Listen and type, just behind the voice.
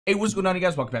Hey, what's going on, you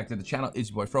guys? Welcome back to the channel. It's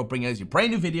your boy Fro, bringing us a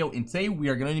brand new video, and today we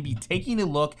are going to be taking a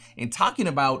look and talking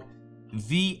about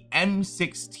the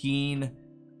M16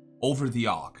 over the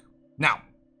AUG. Now,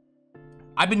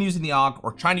 I've been using the AUG,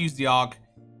 or trying to use the AUG,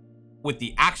 with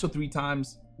the Axial 3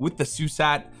 times, with the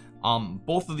SOOO OP,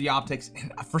 both of the optics,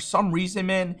 and for some reason,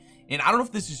 man, and I don't know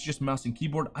if this is just mouse and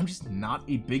keyboard, I'm just not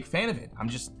a big fan of it. I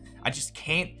just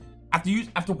can't.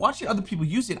 After watching other people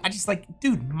use it, I just like,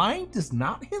 dude, mine does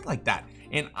not hit like that,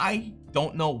 and I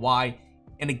don't know why.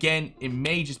 And again, it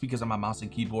may just because I'm a mouse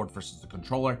and keyboard versus the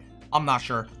controller, I'm not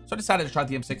sure. So I decided to try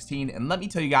the M16, and let me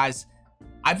tell you guys,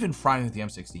 I've been frying with the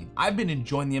M16. I've been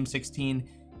enjoying the M16.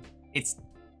 It's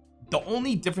the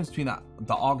only difference between the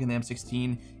AUG and the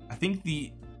M16. I think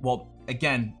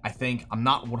I think I'm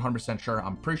not 100% sure.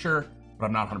 I'm pretty sure, but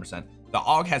I'm not 100%. The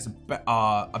AUG has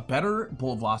a better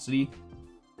bullet velocity,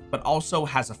 but also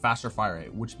has a faster fire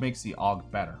rate, which makes the AUG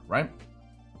better, right?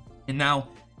 And now,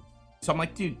 so I'm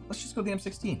like, dude, let's just go to the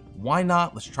M16. Why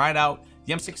not? Let's try it out.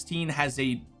 The M16 has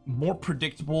a more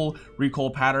predictable recoil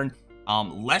pattern,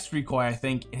 less recoil, I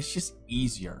think, and it's just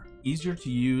easier to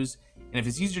use. And if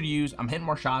it's easier to use, I'm hitting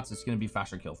more shots, it's going to be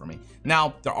faster kill for me.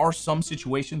 Now, there are some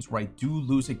situations where I do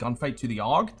lose a gunfight to the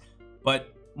AUG,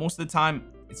 but most of the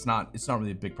time, it's not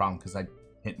really a big problem because I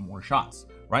hit more shots,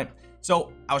 right?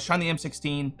 So I was trying the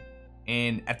M16,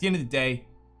 and at the end of the day,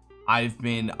 I've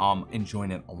been enjoying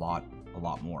it a lot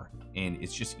more, and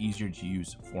it's just easier to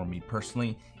use for me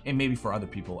personally, and maybe for other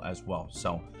people as well,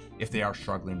 so if they are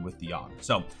struggling with the AUG.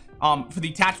 So for the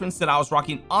attachments that I was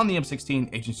rocking on the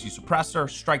M16, agency suppressor,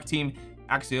 strike team,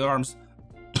 Axial Arms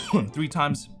 3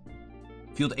 times,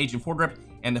 field agent foregrip,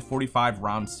 and the 45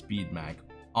 round speed mag.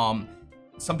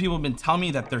 Some people have been telling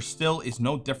me that there still is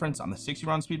no difference on the 60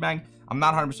 round speed mag. I'm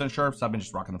not 100% sure, so I've been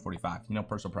just rocking the 45. You know,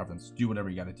 personal preference. Do whatever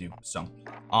you got to do. So,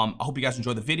 I hope you guys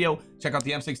enjoyed the video. Check out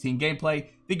the M16 gameplay.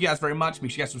 Thank you guys very much.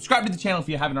 Make sure you guys subscribe to the channel if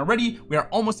you haven't already. We are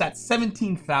almost at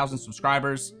 17,000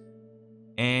 subscribers.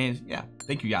 And yeah,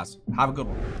 thank you guys. Have a good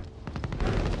one.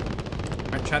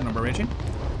 All right, chat number ranging.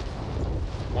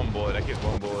 One bullet. I get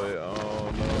one bullet.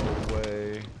 Oh no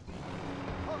way.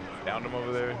 Downed him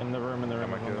over there. In the room.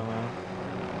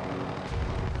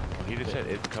 He just said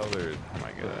it's colored. Oh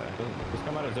my god. Just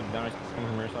come out of zip down. He's coming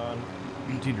from your side.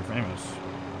 Dude, you're famous.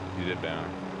 You zip down.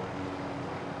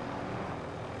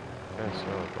 Yeah, so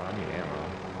bro, I need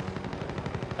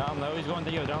ammo. Down low. He's going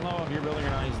to you. Down low. If you're building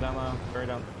or not, he's down low. Very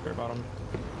down. Very bottom.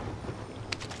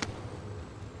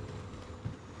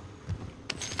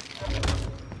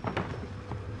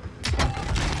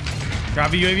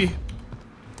 Grab UAV.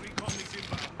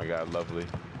 I got lovely.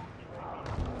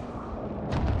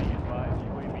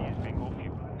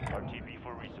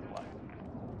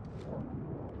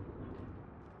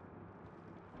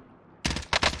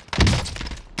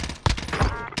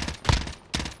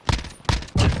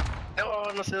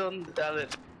 No sé dónde, dale.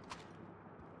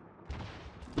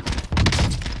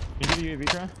 You give you UAV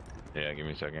try? Yeah, give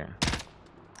me a second.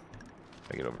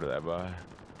 I get over to that bar.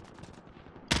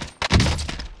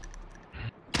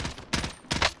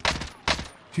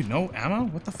 Dude, no ammo?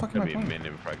 What the fuck am I It'll be a playing?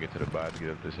 minute before I get to the bar to get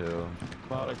up this hill.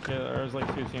 There's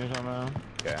like 2 teams on now.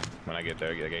 Okay, when I get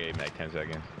there, I gave me like 10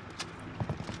 seconds.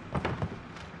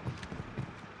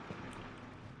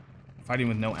 Fighting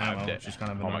with no ammo, it's just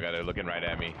kind of. Oh my god, they're looking right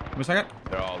at me. Give me a second.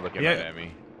 They're all looking right at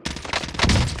me.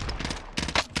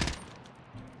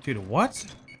 Dude, what?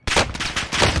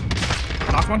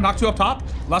 Knocked one, knocked 2 up top.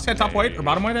 Last guy top white or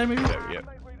bottom white, maybe? Yeah.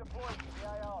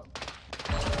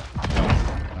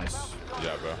 Nice. Good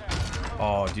job, bro.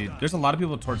 Oh, dude, there's a lot of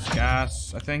people towards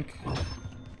gas, I think.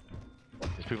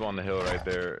 There's people on the hill right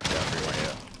there.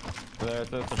 Yeah, That's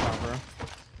the chopper.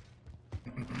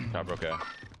 Top, okay.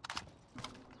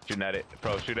 Shooting at it.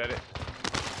 Pro, shoot at it.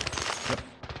 Yep.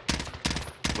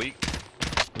 Weak.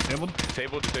 Disabled.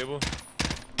 Disabled.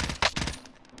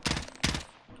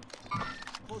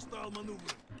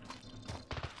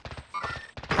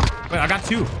 Wait, I got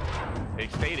 2. They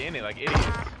stayed in it like idiots.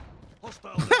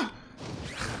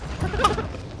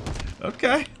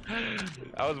 Okay.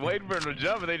 I was waiting for them to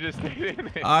jump, but they just stayed in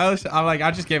it. I'm like,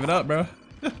 I just gave it up, bro.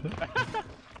 I'm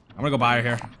gonna go buy her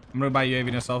here. I'm gonna buy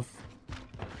UAV myself.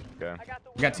 Okay.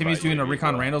 We got teammates doing a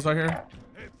recon Randalls right here.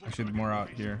 Actually, more out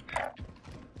here.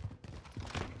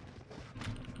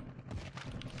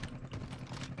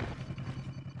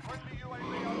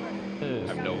 I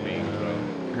have no beams, bro.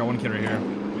 I got 1 kid right here.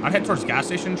 I'd head towards gas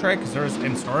station, Trey, because there's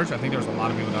in storage. I think there's a lot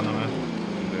of people down there. I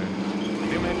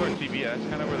think I'm heading towards TV. That's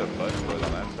kind of where the bus was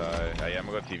on that side. Yeah, I'm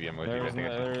gonna go TV. There's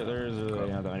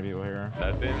not that many people here.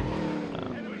 Nothing.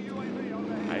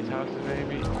 Ice houses,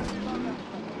 maybe.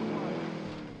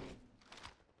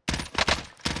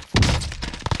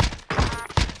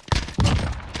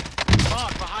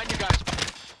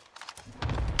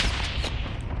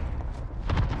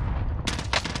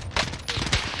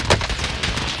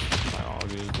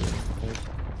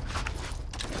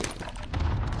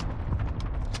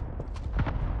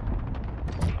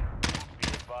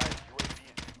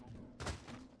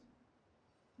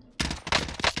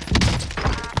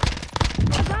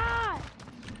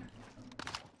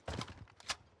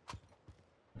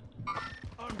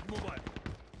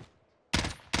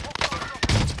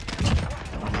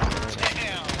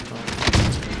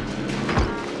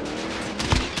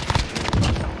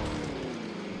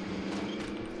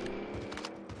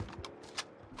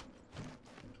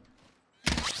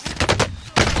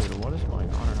 what is going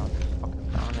on around this fucking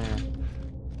down there?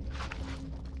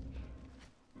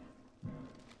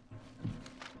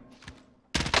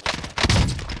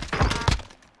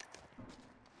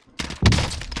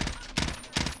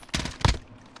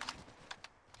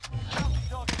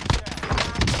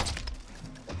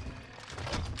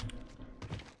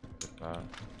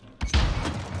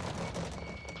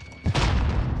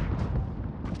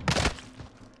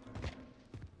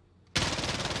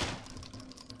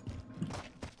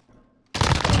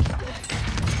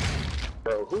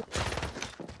 Bro, who?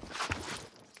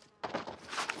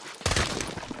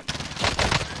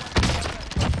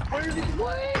 Where is he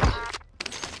playing?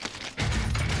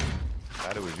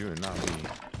 Thought it was you and not me.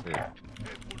 Yeah.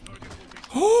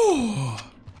 Oh.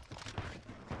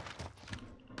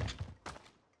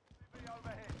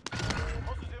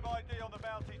 Positive ID on the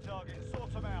bounty target.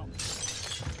 Sort them out.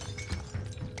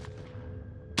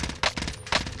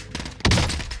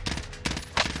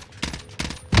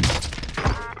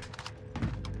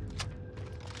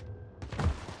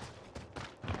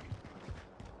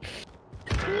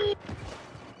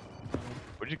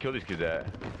 Where'd you kill these kids at?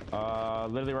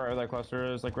 Literally right where that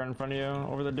cluster is, like right in front of you,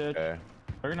 over the ditch. Okay.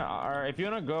 They're gonna. Alright, if you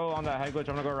wanna go on that head glitch,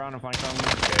 I'm gonna go around and flank them.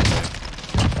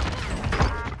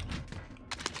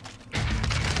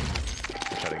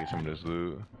 Try to get some of this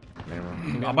loot.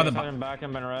 Minimum. Up by the Heading back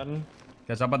and been red.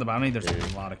 guys, up by the bounty. There's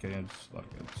a lot of kids. A lot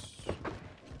of kids.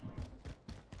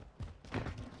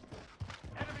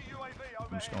 Enemy UAV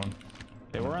I'm just overhead. going.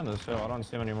 Okay, we're on this hill. I don't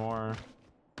see them anymore.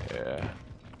 Yeah.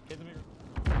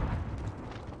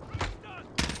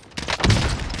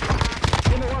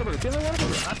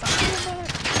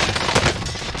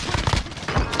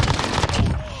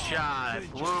 Shot, I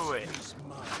blew it.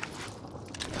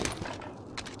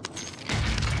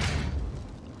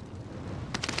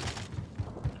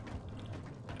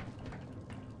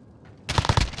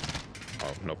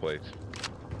 Oh, no plates.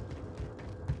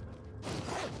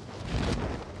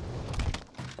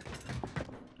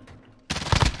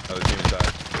 Other team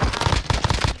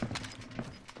inside.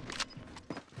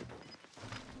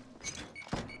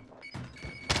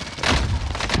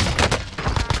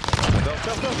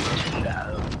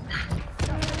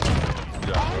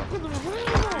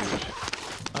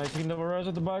 I see double res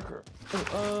at the back.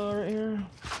 Right here.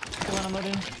 Come on, I'm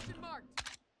ready.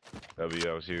 W,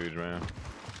 that was huge, man.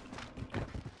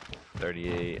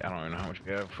 38. I don't even know how much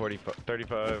we got. 45,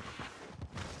 35.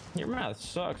 Your math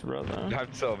sucks, brother.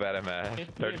 I'm so bad at math.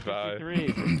 35.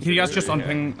 Can you guys just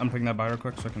unping that buy real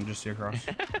quick so I can just see across?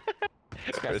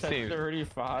 I said Seems-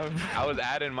 35. I was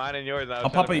adding mine and yours. And I was I'll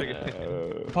pop trying a, to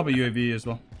figure- I'll pop a UAV as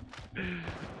well.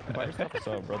 Buy yourself a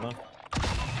sub, brother.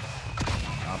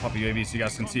 I'll pop a UAV so you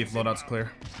guys can see if loadout's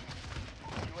clear.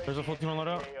 There's a full team on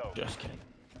loadout. Just kidding.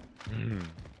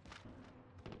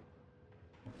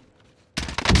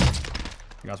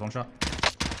 You guys one shot.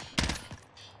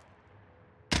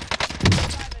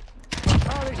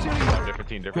 Different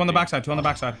team, different Two on the team. backside. Two on the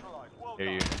backside.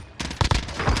 Hear you.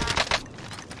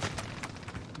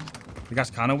 You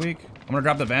guys kind of weak. I'm gonna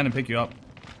grab the van and pick you up.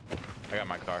 I got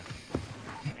my car.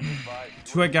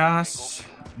 Two at gas.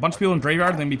 A bunch of people in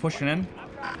graveyard. They're gonna be pushing in.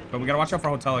 But we gotta watch out for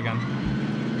hotel again.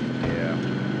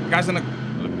 Yeah. Guys in the.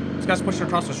 This guy's pushing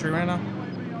across the street right now.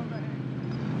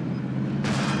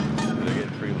 They're getting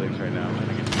free licks right now. Man.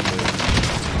 They're getting free licks.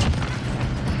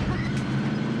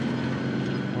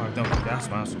 Oh, I've done with the gas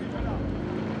mask.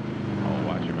 Oh,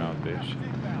 watch your mouth, bitch.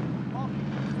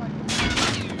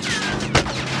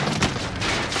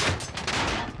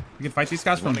 We can fight these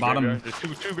guys from One in bottom. graveyard.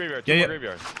 There's two graveyards. Yeah, Two yeah. more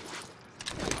graveyards.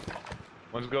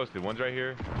 One's ghosted. One's right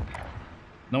here.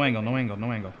 No angle. No angle.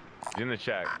 No angle. He's in the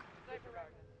shack.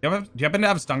 Do you happen to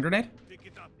have a stun grenade?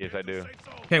 Yes, I do.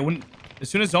 Okay, as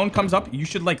soon as zone comes up, you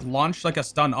should like launch like a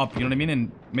stun up. You know what I mean?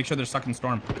 And make sure they're stuck in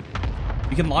storm.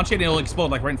 You can launch it and it'll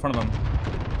explode like right in front of them.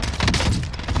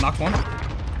 Knocked one.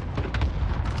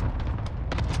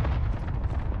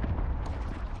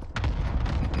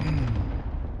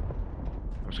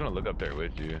 I'm just gonna look up there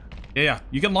with you. Yeah.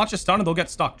 You can launch a stun and they'll get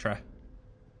stuck, Trey.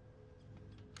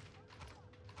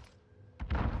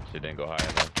 Shit didn't go high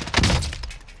enough.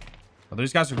 Well,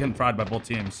 these guys are getting fried by both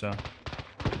teams, so.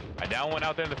 I down one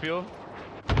out there in the field.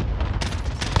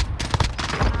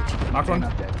 Knocked one.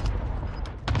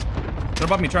 They're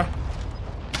above me, Trey.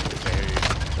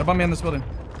 They're above me in this building.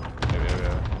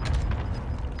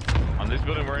 On this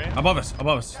building we're in? Above us.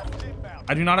 Above us.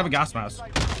 I do not have a gas mask.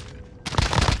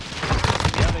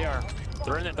 Yeah, they are.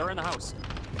 They're in the house.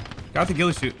 Got the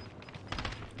ghillie suit.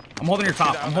 I'm holding your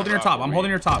top. I'm holding your top. I'm holding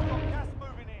your top.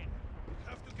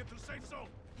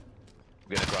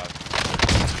 Get across.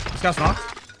 This guy's knocked.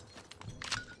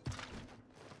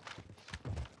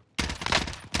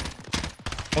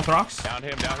 Both rocks. Down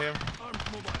him, down him.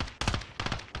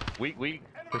 Weak, weak.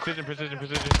 Precision, precision,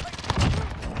 precision.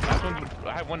 Last one's,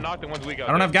 I have one knocked and one's weak out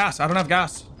I don't there. have gas. I don't have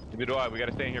gas. Neither do I. We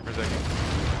gotta stay in here for a second.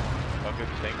 Okay,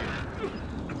 thank you.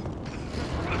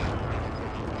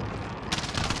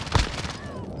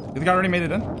 The guy already made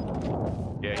it in.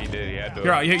 Yeah, he did. He had to.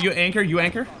 Here, you anchor. You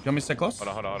anchor. You want me to stay close? Hold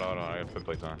on, hold on, hold on, hold on. I gotta put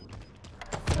plates on.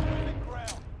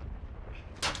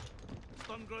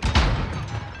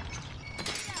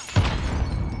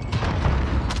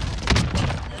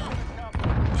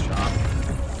 Shot.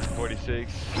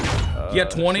 46. You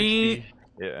got 20. 60.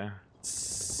 Yeah.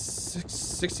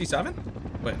 67?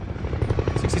 Wait.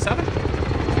 67?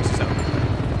 67.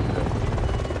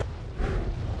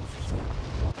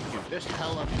 Dude, there's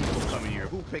hella people coming here.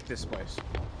 Who picked this place?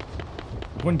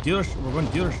 We're going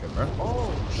dealership, bro.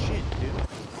 Oh shit, dude.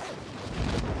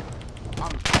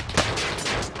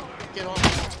 Get on.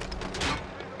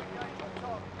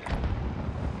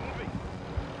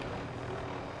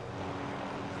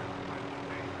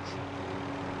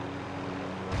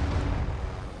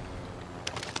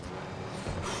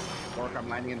 Mark, I'm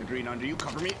landing in the green under you.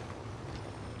 Cover me.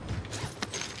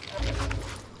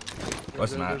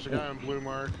 Wasn't There's a guy on blue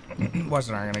mark.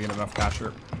 Wasn't I gonna get enough cash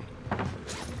here?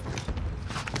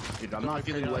 Dude, I'm not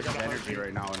feeling much energy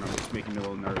right now, and I'm just making me a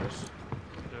little nervous.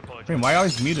 I mean, why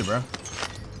always muted, bro?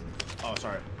 Oh,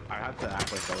 sorry. I have to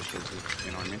act like I was busy.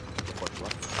 You know what I mean? Before she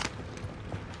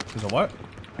left. Cause of what?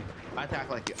 I had to act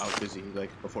like I was busy,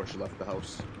 like before she left the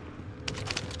house.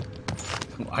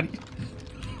 Why do you...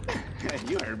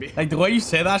 You heard me. Like, the way you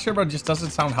say that shit, bro, just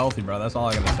doesn't sound healthy, bro. That's all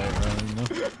I gotta say, bro. You know?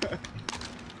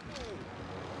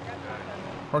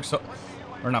 Pork so...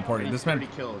 Or not Porky. This man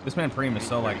Preem is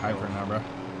so, like, hyper now, bro.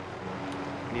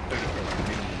 I need 30 kills.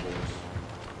 Minimum goals.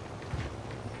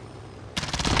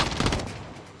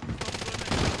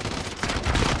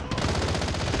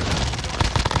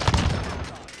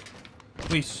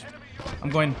 Please. I'm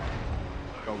going...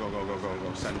 Go, go, go, go, go,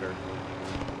 go. Sender.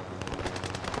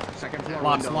 Second floor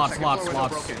Lots, window. lots, Second lots, floor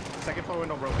window lots. broken. Second floor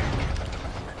window broken.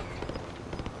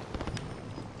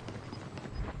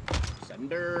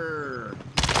 Sender.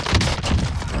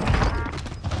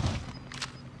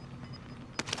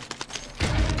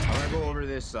 I'm gonna go over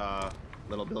this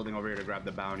little building over here to grab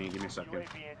the bounty. Give me a second.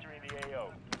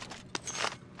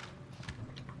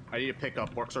 I need to pick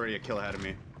up. Work's already a kill ahead of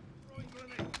me.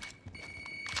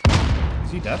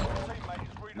 Is he dead?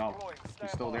 No,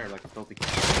 he's still there like a filthy cat.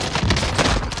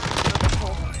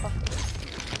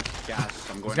 Gas.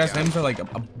 I'm going. These guys' gas. names are like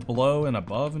a below and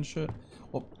above and shit.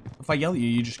 Well, if I yell at you,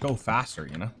 you just go faster,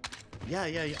 you know? Yeah,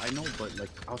 yeah, yeah, I know, but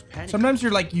like I was panicking. Sometimes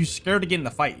you're like, you scared to get in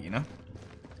the fight, you know?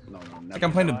 No, no, never. Like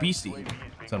I'm playing a beastie.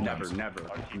 Sometimes. Never,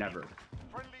 never, never.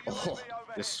 Oh,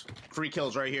 this free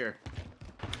kills right here.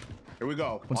 Here we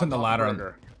go. One's in the On top ladder.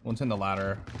 burger. One's in the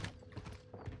ladder.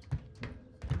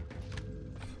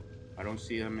 I don't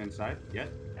see him inside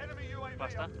yet. Enemy UAV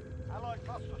Buster. Allied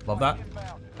cluster Love that.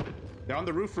 inbound. They're on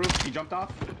the roof. He jumped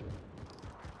off.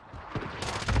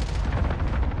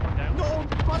 Down. No,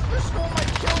 Buster stole my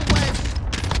kill, Wes.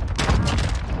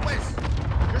 Wes,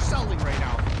 you're selling right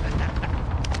now.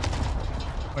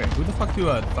 Wait, who the fuck do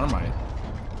a thermite?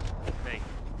 Me.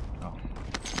 Oh.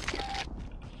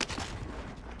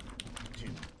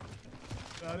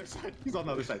 The other side. He's on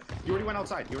the other side. He already went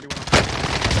outside. He already went outside.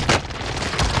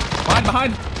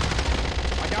 Behind!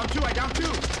 I down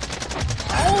two.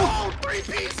 Oh, three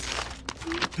piece.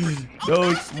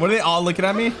 Yo, what are they all looking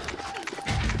at me?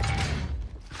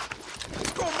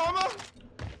 Let's go, mama.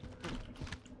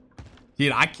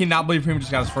 Dude, I cannot believe Primo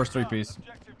just got his first 3-piece.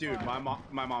 Dude, my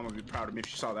mom would be proud of me if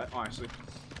she saw that, honestly.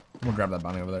 I'm gonna grab that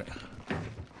bounty over there.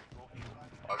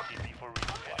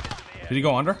 Did he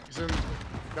go under? He's in.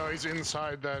 No, he's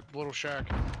inside that little shack.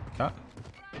 Okay.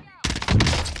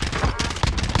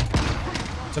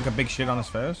 Took a big shit on his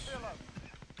face.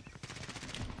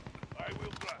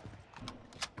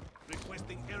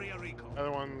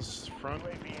 Other one's front.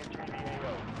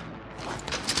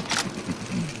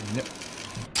 Yep.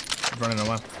 He's running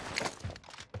away.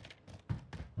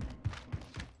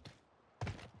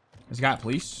 He's got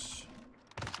police.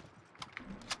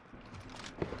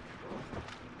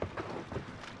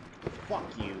 Fuck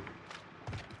you.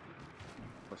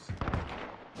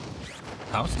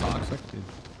 That was toxic, dude.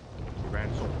 He ran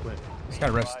so quick. This guy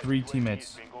rests 3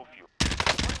 teammates. Oh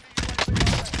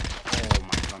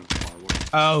my gun's far away.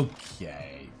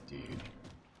 Okay, dude.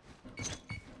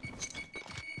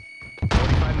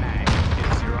 45 mag.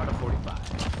 It's 0 out of 45.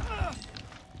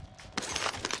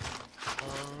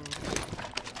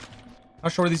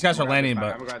 Not sure where these guys are landing, I'm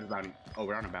but gonna grab the bounty. Oh,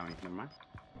 we're on a bounty. Never mind.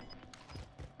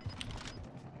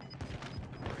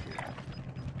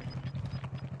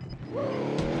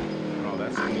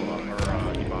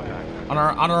 On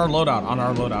our loadout. On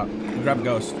our loadout. We grab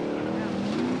Ghost.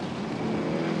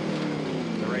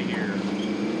 They're right here.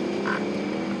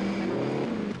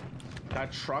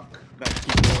 That truck that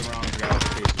keeps going around the guy's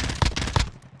face.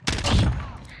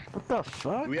 What the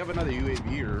fuck? Do we have another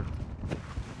UAV or?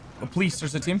 Oh, police,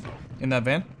 there's a team in that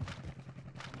van.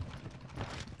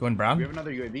 Going brown. Do we have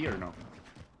another UAV or no?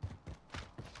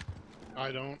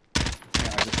 I don't. Yeah,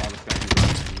 I just saw this guy.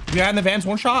 Yeah, in the van's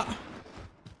one shot.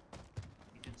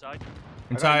 Inside.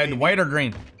 Inside, white or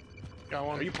green? Got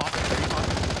one. Are you popping? Are you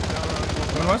popping?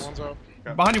 One west. One's up.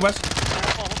 Behind you, West.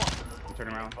 I'm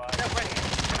turning around.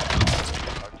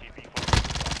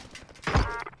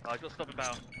 I got stopped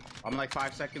about. I'm like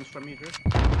 5 seconds from you, Drew.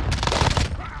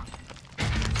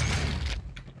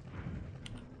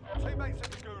 Teammates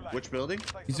at the gulag. Which building?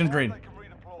 He's in green. They can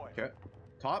redeploy. Okay.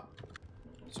 Top.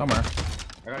 Somewhere.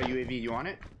 I got a UAV. You want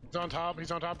it? He's on top.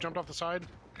 He's on top. Jumped off the side.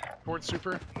 Towards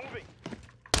super. Moving.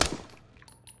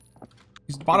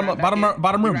 He's bottom room. He ran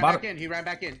Bottom. back in. He ran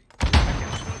back in.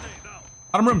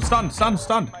 Bottom room. Stunned. Mate is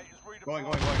redeploying. Going.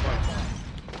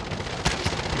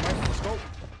 Let's go.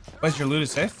 Wes, your loot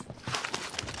is safe?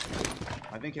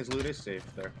 I think his loot is safe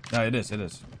there. No, it is.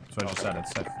 That's what I just said.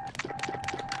 It's safe.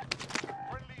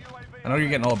 Friendly UAV I know you're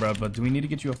getting old, bro, but do we need to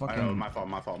get you a I know. fucking...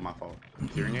 My fault.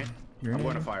 Hearing it? Hearing I'm it?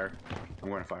 going to fire.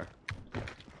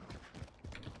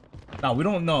 No, we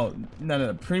don't know.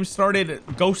 No. Preem started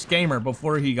Ghost Gamer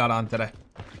before he got on today.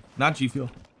 Not G Fuel.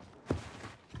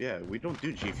 Yeah, we don't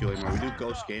do G Fuel anymore. We do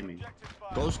Ghost Gaming.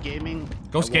 Ghost Gaming.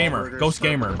 Ghost and Gamer. Wahlburgers, Ghost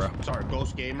Gamer, bro. Sorry,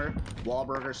 Ghost Gamer,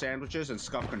 Wahlburger sandwiches, and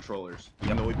Scuff controllers. Even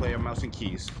Yep. though we play on mouse and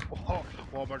keys. Oh,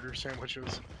 Wahlburger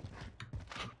sandwiches.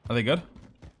 Are they good?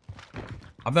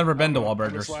 I've never been to I'm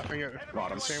Wahlburgers. just laughing at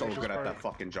God, I'm the so sandwiches good at part. that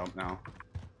fucking jump now.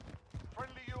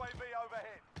 Friendly UAV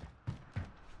overhead.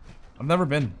 I've never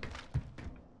been.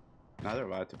 Neither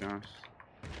have I, to be honest.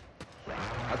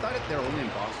 I thought they're only in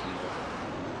Boston.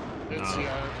 It's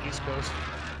East Coast.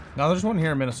 No, there's one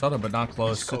here in Minnesota, but not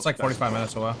close. East Coast It's like 45 Festival.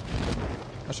 minutes away.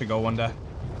 I should go one day.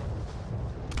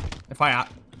 If I...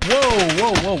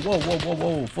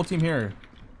 Whoa. Full team here.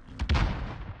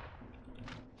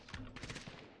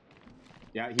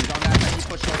 Yeah, he's on that side. He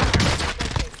pushed over.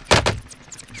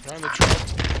 Behind the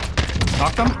truck.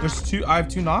 Knocked them? There's two. I have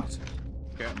two knocked.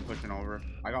 Okay, I'm pushing over.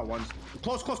 I got one.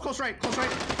 Close right.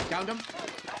 Downed him.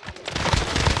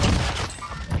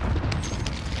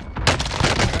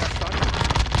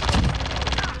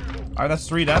 Alright, that's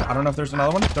 3 dead. I don't know if there's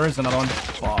another one. There is another one.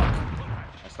 Fuck. I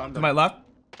stunned To him. my left.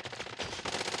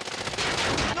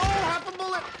 No, half a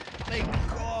bullet. Thank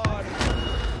God.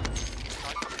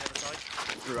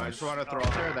 Drew, I just want to throw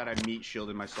out there that I meat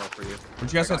shielded myself for you.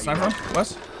 Where'd you guys get sniper from?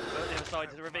 Wes? The other side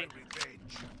to the ravine.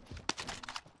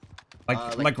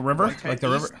 Like river? 110 Like the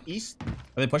river? East. Are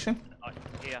they pushing?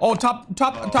 Yeah. Oh, top,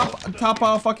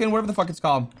 fucking, whatever the fuck it's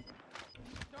called.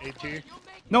 AT.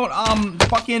 No,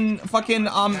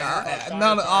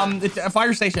 it's a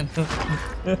fire station.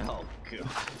 Oh, God.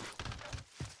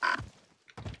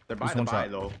 They're by Just the one buy,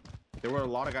 shot. though. There were a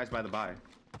lot of guys by the buy.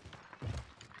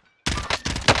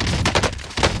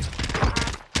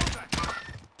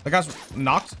 The guy's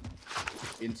knocked.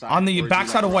 Inside. On the Or is he,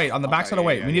 backside like, of weight. On the okay, backside of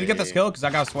weight. yeah, We need to get yeah, this kill because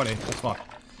that guy's sweaty. That's fuck.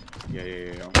 Yeah.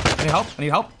 Any help? I need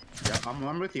help. Yeah,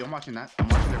 I'm with you. I'm watching that. I'm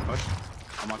watching their push.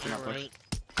 I'm watching that push. Right.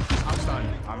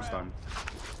 I'm stunned.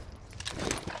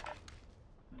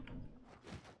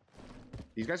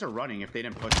 These guys are running if they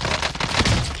didn't push.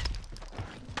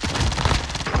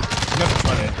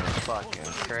 Fucking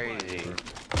crazy.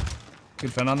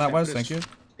 Good fin on that, Wes. Thank you.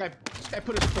 This guy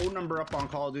put his phone number up on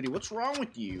Call of Duty. What's wrong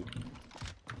with you?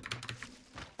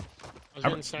 I was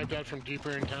getting sniped at from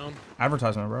deeper in town.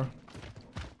 Advertisement, bro.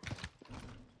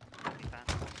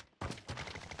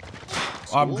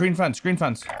 School? Green fence. In the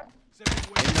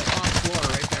top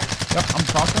floor right there. Yep, I'm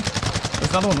crossing.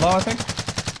 There's another one low, I think.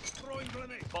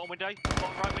 Bottom window.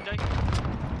 Bottom right window.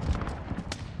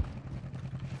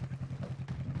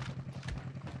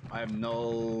 I have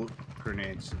no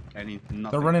grenades. Nothing.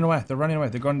 They're running away. They're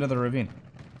going into the ravine.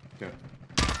 Okay.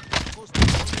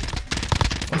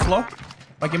 One's low.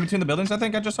 Like in between the buildings, I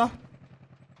think I just saw.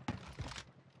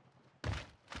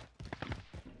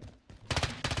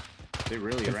 They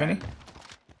really Good ran. Finny.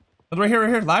 Oh, right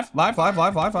here. Live. Can't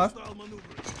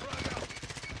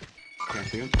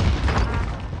see him.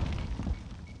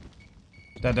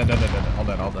 Dead. All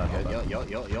dead. Yo.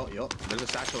 There's a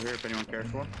satchel here if anyone cares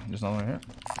for. There's another one here.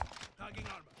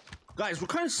 Guys, we're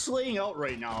kind of slaying out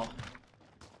right now.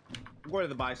 I'm going to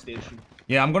the buy station.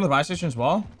 Yeah, I'm going to the buy station as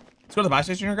well. Let's go to the buy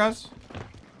station here, guys.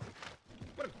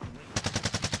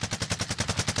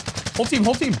 Whole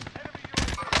team.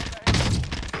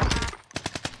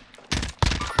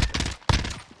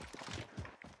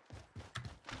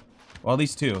 Well, at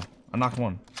least 2. I knocked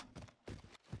 1.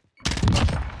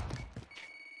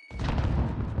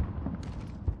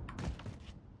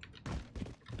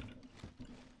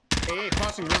 Hey,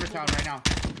 crossing Rivertown right now.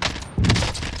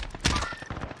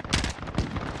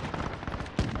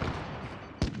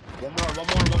 One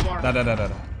more. Da.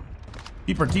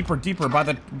 Deeper by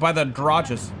the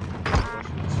garages.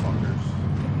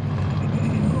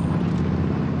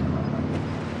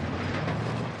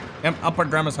 Yep, up at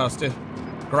grandma's house too.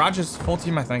 Garage is full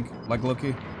team, I think. Like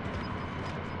Loki.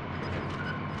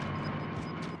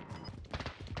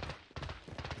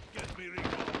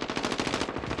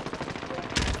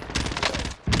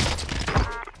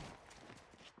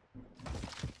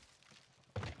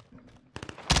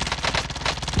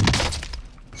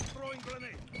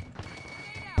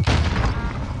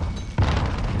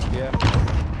 Yeah.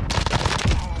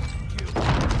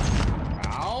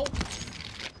 Ow!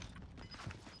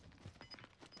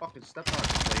 Fucking step on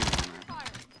his man.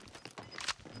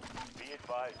 Be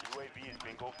advised, UAV is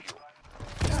bingo fuel.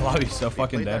 This lobby's so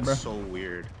fucking Played dead, that bro. so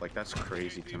weird. Like, that's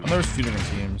crazy to me. There's 2 different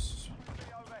teams.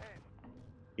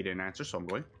 He didn't answer, so I'm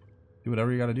going. Do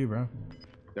whatever you gotta do, bro.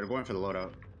 They're going for the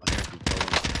loadout. I think I can kill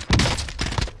them.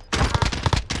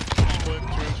 Split 2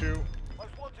 and 2.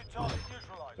 Most wanted target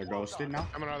neutralized. They're ghosted now.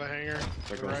 Coming out of the hangar.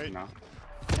 They're To the ghosted right. now.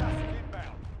 Gas is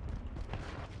inbound.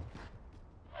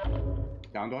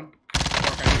 Downed one. Mark,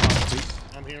 I need help, please.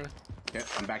 I'm here. Okay,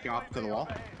 I'm backing off to the wall.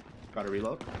 Gotta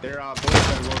reload. They're going to the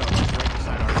loadout. Just right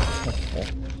beside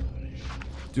ours.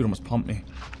 Dude almost pumped me.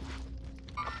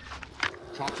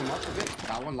 Chopped him up a bit.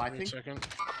 That one Wait a lifing. second.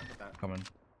 Coming.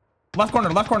 Left corner.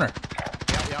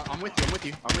 Yeah, I'm with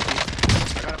you. I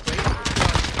got a plate.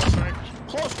 Sniped.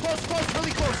 Close,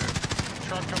 really close.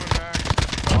 Truck coming back.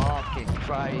 Fucking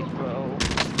Christ, bro.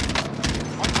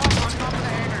 On top of the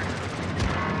hangar.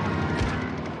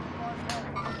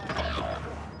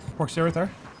 Pork, stay right there.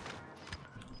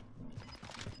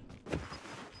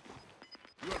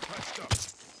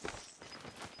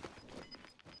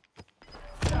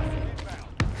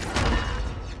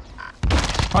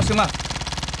 Crossing left.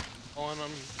 On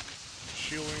him.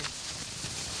 Shielding.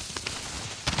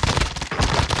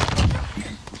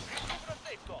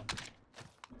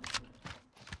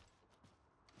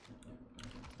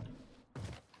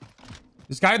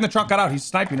 This guy in the truck got out. He's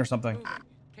sniping or something.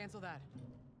 Cancel that.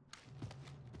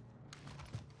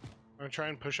 I'm gonna try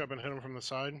and push up and hit him from the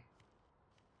side.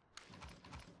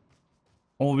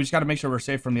 Oh, we just gotta make sure we're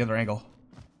safe from the other angle.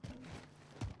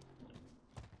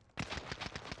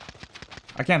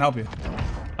 I can't help you.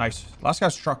 Nice. Last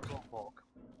guy's truck.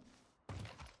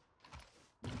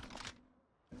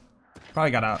 Probably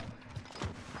got out.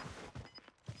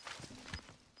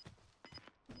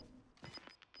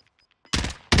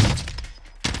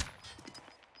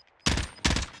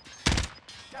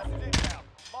 Gas is inbound.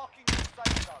 Marking the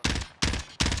safe zone.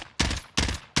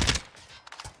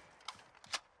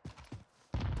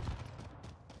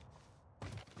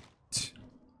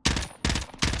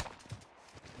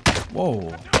 Whoa.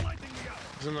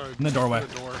 He's in the, In the doorway. In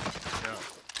the door.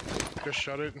 Yeah. Just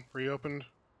shut it. Reopened.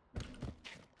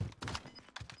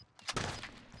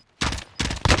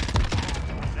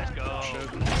 Let's go. Shit.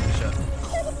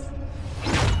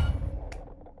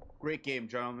 Great game,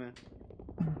 gentlemen.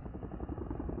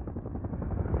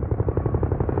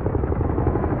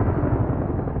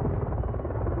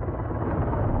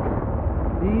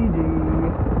 GG.